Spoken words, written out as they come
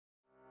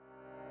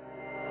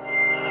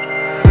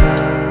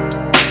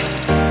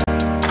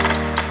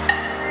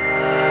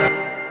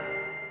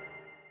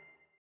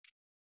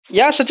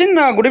Yeah, Sachin,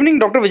 good evening.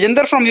 Dr.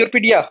 Vijender from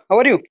YourPedia. How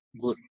are you?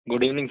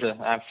 Good evening, sir.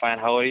 I'm fine.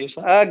 How are you,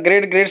 sir?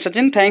 Great,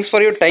 Sachin. Thanks for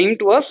your time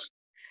to us.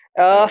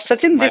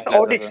 Sachin, My this pleasure,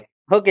 audit. sir.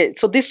 Okay,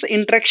 so this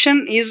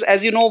interaction is,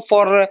 as you know,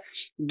 for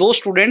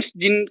those students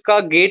जिनका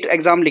GATE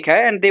exam लिखा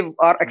है and they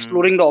are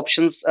exploring the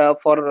options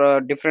for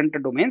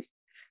different domains.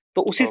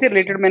 तो उसी से Okay,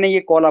 related sir. मैंने ये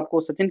call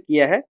आपको सचिन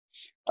किया है.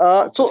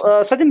 सो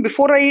Sachin,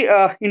 before I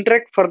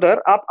interact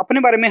further, आप अपने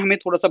बारे में हमें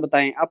थोड़ा सा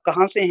बताएं. आप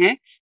कहाँ से हैं,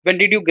 व्हेन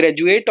डिड यू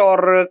ग्रेजुएट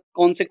और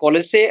कौन से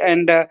कॉलेज से,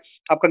 एंड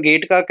आपका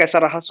गेट का कैसा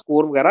रहा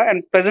स्कोर वगैरह,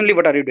 and presently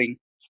what are you doing?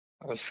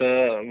 Sir,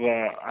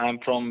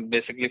 I'm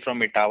basically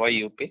from Etawah,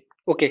 UP.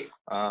 Okay.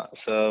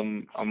 So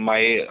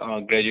my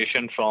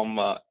graduation from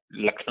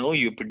Lucknow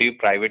UPD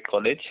Private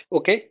College,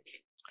 okay.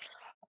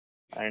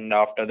 and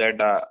after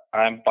that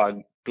I'm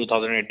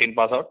 2018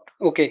 pass out.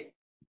 Okay.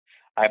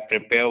 I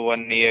prepare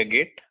 1 year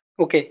GATE,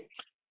 okay.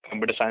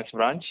 Computer Science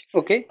branch,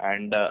 okay.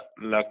 and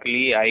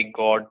luckily I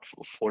got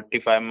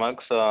 45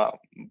 marks.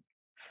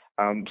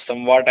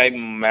 Somewhat I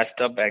messed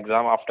up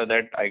exam. After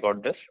that I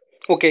got this.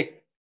 Okay.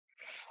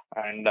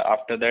 And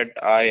after that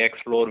I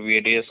explore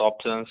various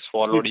options,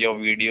 followed your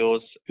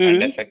videos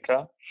and etc.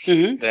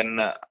 Then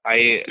I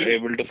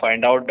able to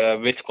find out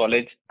which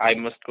college I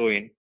must go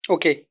in.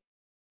 Okay.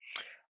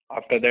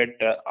 After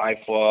that I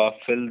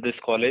filled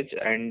this college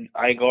and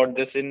I got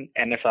this in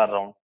NSR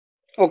round.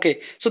 Okay.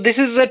 So this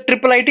is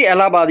IIIT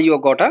Allahabad you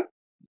got.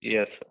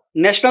 Yes sir.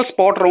 National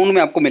spot round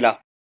में आपको मिला.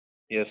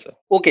 Yes sir.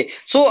 Okay.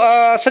 सो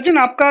सचिन,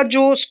 आपका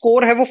जो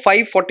score है वो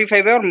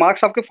 545 है और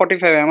marks आपके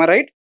 45 है,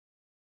 right?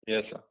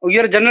 Yes sir.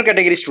 You are general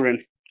category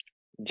student.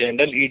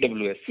 General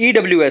EWS.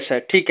 EWS है,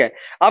 ठीक है.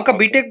 आपका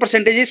बीटेक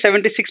परसेंटेज है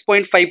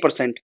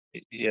 76.5%.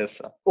 Yes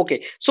sir. ओके.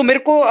 सो मेरे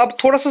को अब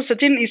थोड़ा सा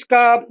सचिन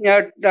इसका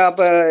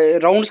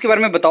राउंड्स के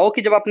बारे में बताओ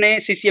कि जब आपने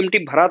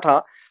CCMT भरा था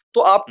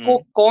तो आपको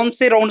कौन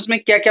से राउंड्स में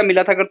क्या क्या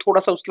मिला था, अगर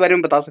थोड़ा सा उसके बारे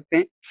में बता सकते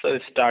हैं. सर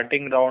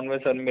स्टार्टिंग राउंड में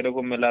सर मेरे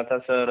को मिला था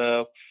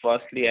sir,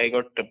 firstly I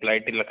got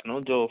IIIT Lucknow,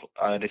 जो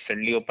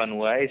रिसेंटली ओपन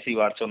हुआ है, इसी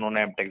बार से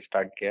उन्होंने MTech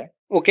स्टार्ट किया है.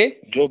 ओके.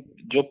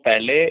 जो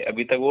पहले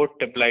अभी तक वो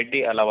IIIT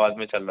इलाहाबाद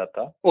में चल रहा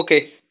था. ओके.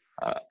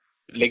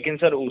 लेकिन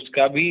सर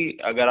उसका भी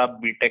अगर आप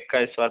बीटेक का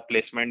इस बार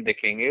प्लेसमेंट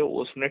देखेंगे,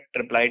 उसने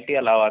IIIT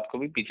इलाहाबाद को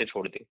भी पीछे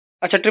छोड़ दिया.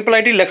 अच्छा,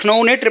 IIIT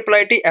लखनऊ ने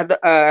IIIT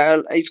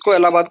इसको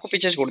इलाहाबाद को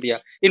पीछे छोड़ दिया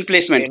इन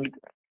प्लेसमेंट,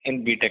 इन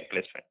बीटेक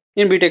प्लेसमेंट.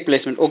 इन बीटेक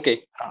प्लेसमेंट. ओके.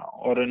 हाँ,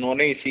 और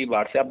इन्होंने इसी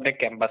बार से अपने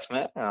कैंपस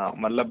में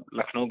मतलब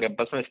लखनऊ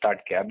कैंपस में स्टार्ट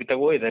किया. अभी तक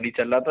वो इधर ही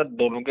चल रहा था,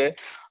 दोनों के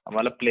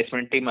मतलब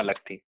प्लेसमेंट टीम अलग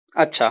थी.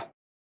 अच्छा.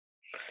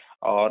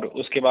 और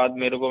उसके बाद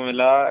मेरे को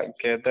मिला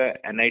कहते हैं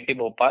NIT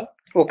Bhopal.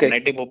 Okay.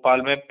 NIT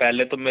Bhopal में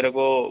पहले तो मेरे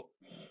को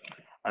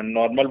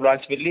normal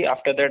branch milli.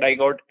 After that I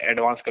got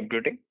advance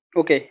computing.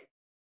 Okay.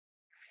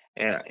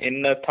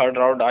 In third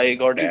round I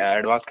got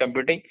advance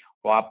computing.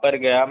 वहां पर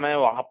गया मैं,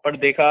 वहां पर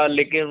देखा,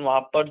 लेकिन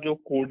वहां पर जो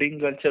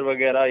कोडिंग कल्चर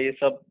वगैरह ये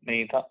सब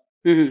नहीं था.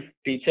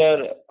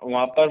 टीचर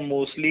वहां पर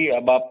मोस्टली,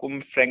 अब आपको मैं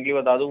फ्रेंकली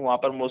बता दूं, वहां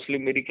पर मोस्टली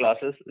मेरी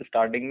क्लासेस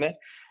स्टार्टिंग में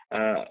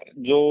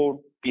जो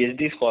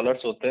PhD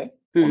स्कॉलर्स होते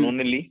हैं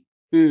उन्होंने ली,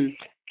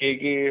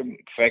 कि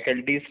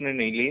फैकल्टीज ने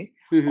नहीं ली.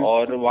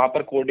 और वहां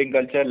पर कोडिंग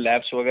कल्चर,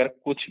 लैब्स वगैरह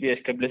कुछ भी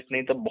एस्टेब्लिश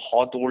नहीं था.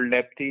 बहुत ओल्ड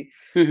लैब थी.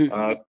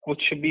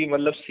 कुछ भी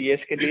मतलब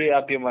CS के लिए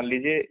आप ये मान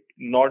लीजिए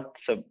नॉट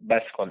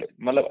बेस्ट कॉलेज,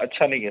 मतलब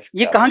अच्छा नहीं है.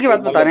 ये कहाँ की बात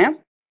बता रहे हैं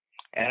आप?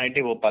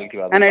 NIT भोपाल की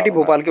बात. NIT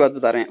भोपाल की बात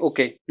बता रहे हैं.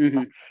 ओके.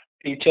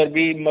 टीचर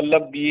भी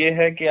मतलब ये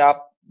है कि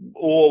आप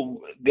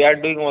वो they are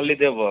doing only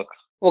their work.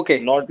 Okay.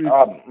 Not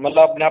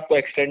मतलब अपने आप को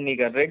एक्सटेंड नहीं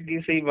कर रहे कि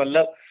सही,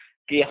 मतलब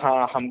कि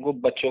हाँ हमको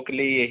बच्चों के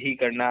लिए यही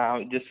करना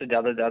है, जिससे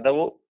ज्यादा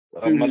वो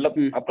मतलब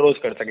अप्रोच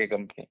कर सके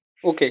कंपनी.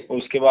 ओके.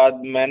 उसके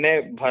बाद मैंने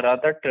भरा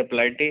था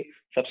IIIT.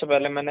 सबसे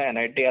पहले मैंने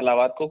NIT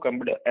इलाहाबाद को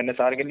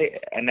NSR के लिए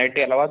NIT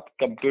Allahabad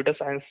computer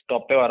science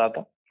top पे भरा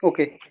था.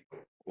 ओके.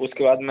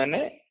 उसके बाद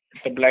मैंने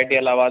IIIT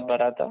इलाहाबाद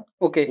भरा था.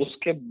 ओके.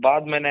 उसके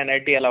बाद मैंने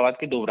NIT इलाहाबाद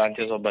की 2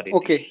 ब्रांचेस और भरी.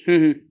 ओके.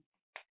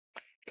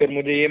 फिर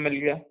मुझे ये मिल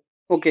गया.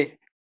 ओके.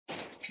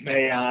 मैं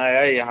यहाँ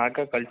आया. यहाँ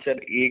का कल्चर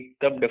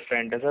एकदम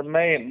डिफरेंट है सर.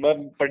 मैं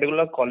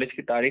पर्टिकुलर कॉलेज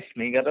की तारीफ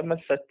नहीं कर रहा, मैं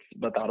सच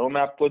बता रहा हूँ.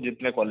 मैं आपको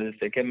जितने कॉलेज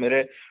देखे,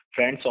 मेरे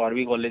फ्रेंड्स और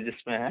भी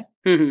कॉलेजेस में हैं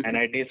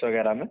NITs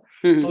वगैरह में,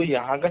 तो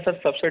यहाँ का सर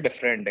सबसे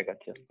डिफरेंट है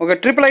कल्चर. ओके.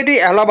 IIIT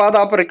इलाहाबाद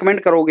आप रिकमेंड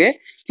करोगे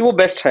कि वो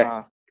बेस्ट है?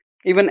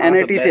 इवन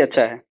NIT से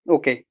अच्छा है.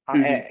 Okay.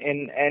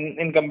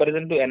 In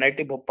comparison to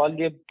NIT Bhopal,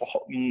 ये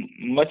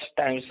मच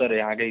टाइम सर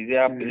यहाँ का इजी.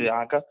 आप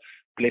यहाँ का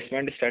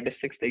प्लेसमेंट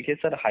स्टैटिस्टिक्स देखिए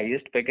सर.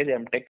 हाईएस्ट पैकेज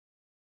MTech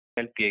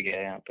किया गया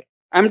है यहाँ पे.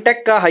 MTech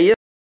का हाईएस्ट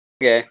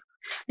गया है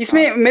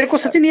इसमें. मेरे को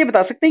सचिन ये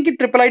बता सकते हैं कि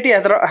IIIT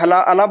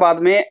इलाहाबाद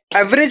में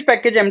एवरेज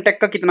पैकेज MTech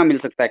का कितना मिल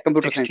सकता है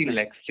कंप्यूटर साइंस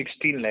में?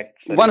 16 लाख.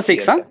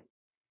 16.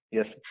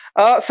 यस.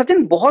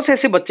 सचिन, बहुत से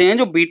ऐसे बच्चे हैं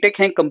जो बीटेक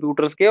हैं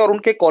कंप्यूटर्स के, और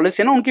उनके कॉलेज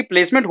से ना उनकी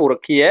प्लेसमेंट हो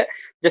रखी है,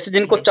 जैसे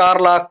जिनको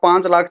 4 लाख,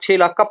 5 लाख, 6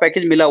 लाख का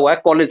पैकेज मिला हुआ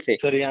है कॉलेज से.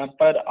 सर यहाँ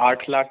पर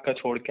 8 लाख का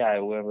छोड़ के आए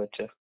हुए हैं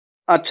बच्चे.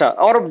 अच्छा.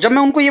 और जब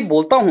मैं उनको ये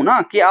बोलता हूँ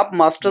ना कि आप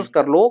मास्टर्स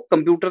कर लो,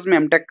 कंप्यूटर्स में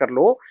MTech कर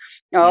लो,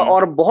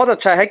 और बहुत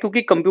अच्छा है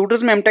क्योंकि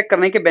कंप्यूटर्स में MTech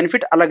करने के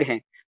बेनिफिट अलग हैं,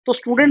 तो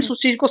स्टूडेंट्स उस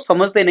चीज को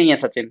समझते नहीं है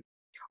सचिन.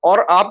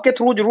 और आपके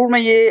थ्रू जरूर मैं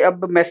ये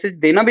अब मैसेज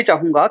देना भी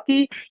चाहूंगा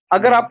कि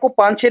अगर आपको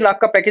 5-6 लाख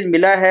का पैकेज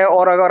मिला है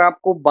और अगर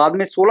आपको बाद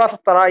में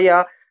 16-17 या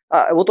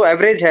वो तो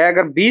एवरेज है,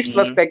 अगर 20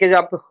 प्लस पैकेज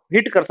आप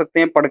हिट कर सकते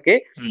हैं पढ़ के,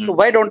 तो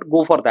why don't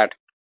go for that?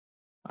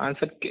 हाँ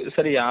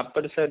सर यहाँ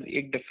पर सर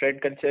एक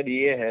डिफरेंट कल्चर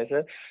ये है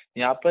सर,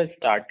 यहाँ पर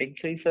स्टार्टिंग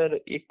से ही सर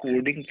एक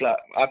कोडिंग क्लास,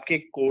 आपके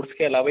कोर्स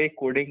के अलावा एक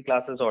कोडिंग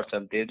क्लासेस और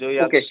चलती है, जो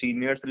या तो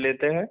सीनियर्स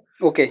लेते हैं,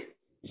 ओके,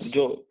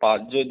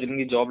 जो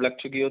जिनकी जॉब लग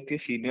चुकी होती है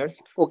सीनियर्स,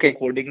 ओके,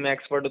 कोडिंग में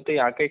एक्सपर्ट होते हैं,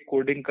 यहाँ का एक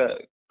कोडिंग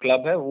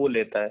क्लब है वो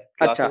लेता है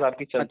क्लासेस,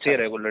 आपकी चलती है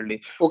रेगुलरली,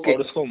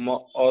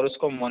 और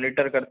उसको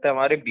मॉनिटर करते हैं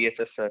हमारे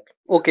BSS सर।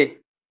 ओके,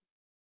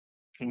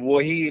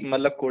 वही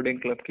मतलब कोडिंग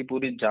क्लब की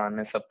पूरी जान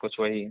है, सब कुछ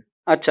वही है।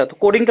 अच्छा, तो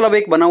कोडिंग क्लब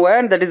एक बना हुआ है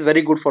and that is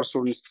very good for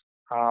students.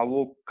 हाँ,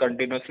 वो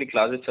कंटिन्यूअसली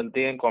क्लासेस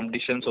चलती हैं,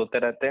 कॉम्पिटिशन्स होते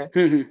रहते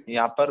हैं।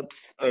 यहाँ पर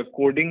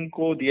कोडिंग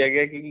को दिया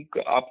गया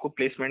कि आपको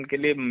प्लेसमेंट के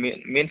लिए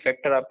मेन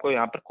फैक्टर आपको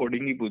यहाँ पर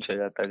कोडिंग ही पूछा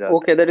जाता है।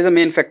 Okay, that is a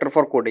main factor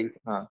for coding.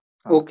 हाँ,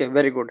 ओके,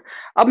 वेरी गुड।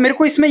 अब मेरे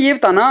को इसमें ये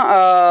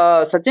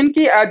बताना सचिन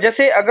की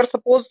जैसे अगर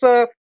सपोज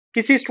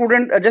किसी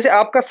स्टूडेंट, जैसे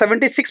आपका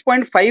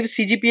 76.5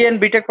 CGPA एंड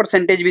बीटेक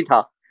परसेंटेज भी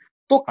था,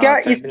 तो क्या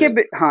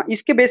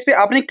इसके बेस पे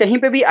आपने कहीं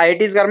पे भी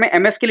IITs में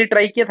MS के लिए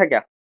ट्राई किया था क्या?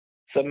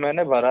 सर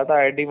मैंने भरा था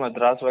IIT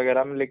मद्रास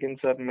वगैरह में, लेकिन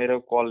सर मेरे को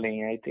कॉल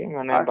नहीं आई थी।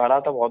 मैंने भरा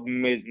था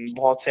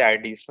बहुत से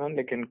IITs में,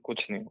 लेकिन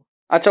कुछ नहीं।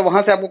 अच्छा,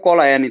 वहां से आपको कॉल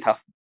आया नहीं था?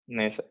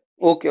 नहीं sir.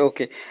 Okay,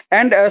 okay.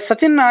 And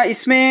Sachin,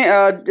 इसमें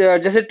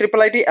जैसे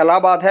IIIT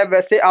इलाहाबाद है,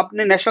 वैसे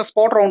आपने नेशनल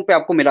स्पॉट राउंड पे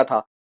आपको मिला था,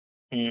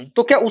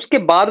 तो क्या उसके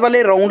बाद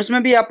वाले राउंड्स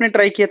में भी आपने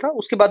ट्राई किया था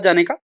उसके बाद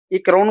जाने का?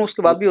 एक राउंड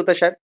उसके बाद भी होता है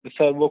शायद।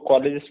 सर वो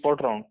कॉलेज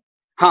स्पॉट राउंड?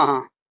 हाँ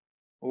हाँ,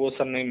 वो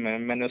सर नहीं,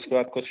 मैंने उसके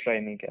बाद कुछ ट्राई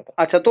नहीं किया था।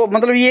 अच्छा, तो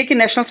मतलब ये कि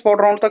नेशनल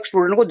स्पॉट राउंड तक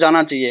स्टूडेंट को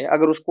जाना चाहिए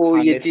अगर उसको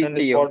ये चीज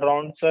चाहिए। Spot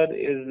round sir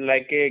is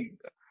like a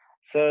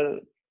sir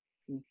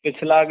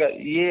पिछला,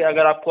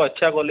 अगर आपको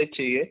अच्छा कॉलेज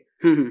चाहिए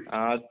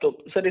तो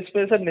सर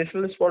इसमें सर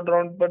नेशनल स्पॉट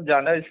राउंड पर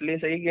जाना इसलिए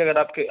सही कि अगर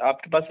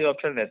आपके पास ये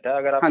ऑप्शन रहता है,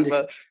 अगर आपके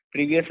पास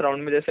प्रीवियस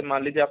राउंड में जैसे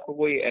मान लीजिए आपको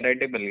कोई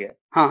NIT मिल गया,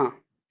 हाँ,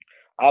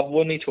 आप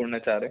वो नहीं छोड़ना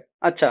चाह रहे।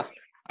 अच्छा,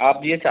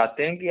 आप ये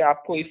चाहते हैं कि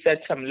आपको इससे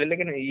अच्छा मिले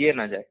लेकिन ये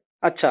ना जाए।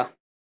 अच्छा,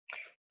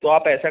 तो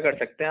आप ऐसा कर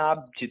सकते हैं,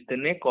 आप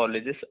जितने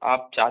कॉलेजेस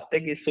आप चाहते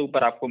हैं कि इससे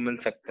ऊपर आपको मिल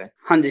सकते हैं,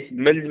 हाँ जी,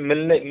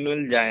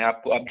 मिल जाए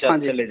आपको, आप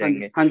चले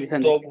जाएंगे, हाँ जी,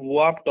 तो वो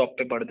आप टॉप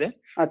पे पढ़ दें।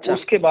 अच्छा,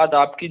 उसके बाद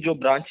आपकी जो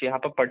ब्रांच यहाँ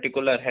पर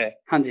पर्टिकुलर है,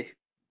 हाँ जी,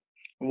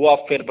 वो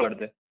आप फिर पढ़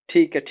दें।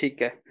 ठीक है,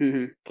 ठीक है।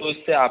 तो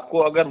इससे आपको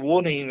अगर वो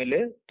नहीं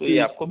मिले तो ये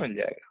आपको मिल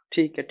जाएगा।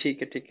 ठीक है,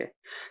 ठीक है, ठीक है।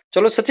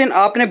 चलो सचिन,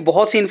 आपने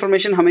बहुत सी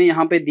इन्फॉर्मेशन हमें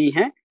यहाँ पे दी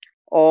है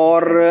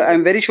और आई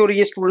एम वेरी श्योर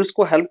ये स्टूडेंट्स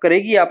को हेल्प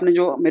करेगी, आपने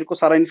जो मेरे को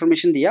सारा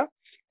इन्फॉर्मेशन दिया।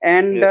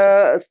 एंड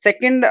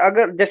सेकंड,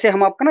 अगर जैसे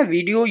हम आपका ना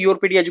वीडियो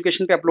YourPedia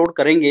एजुकेशन पे अपलोड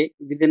करेंगे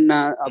विद इन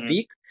अ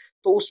वीक,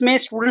 तो उसमें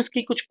स्टूडेंट्स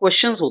की कुछ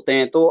क्वेश्चंस होते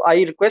हैं, तो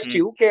आई रिक्वेस्ट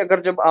यू कि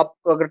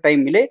अगर टाइम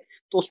मिले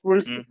तो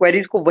स्टूडेंट्स की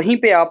क्वेरीज को वहीं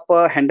पे आप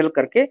हैंडल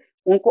करके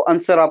उनको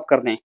आंसर आप कर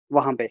दें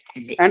वहां पे।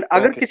 एंड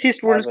अगर किसी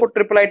स्टूडेंट्स को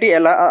IIIT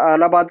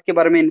इलाहाबाद के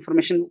बारे में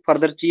इन्फॉर्मेशन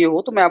फर्दर चाहिए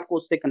हो तो मैं आपको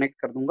उससे कनेक्ट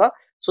कर दूंगा,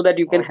 so that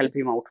you can help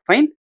him out.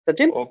 Fine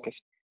Sachin? Okay,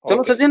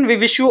 चलो Sachin, we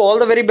wish you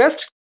all the very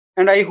best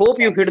and I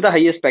hope you hit the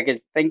highest package.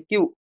 Thank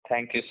you.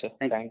 Thank you, sir.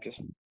 Thank you,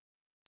 sir.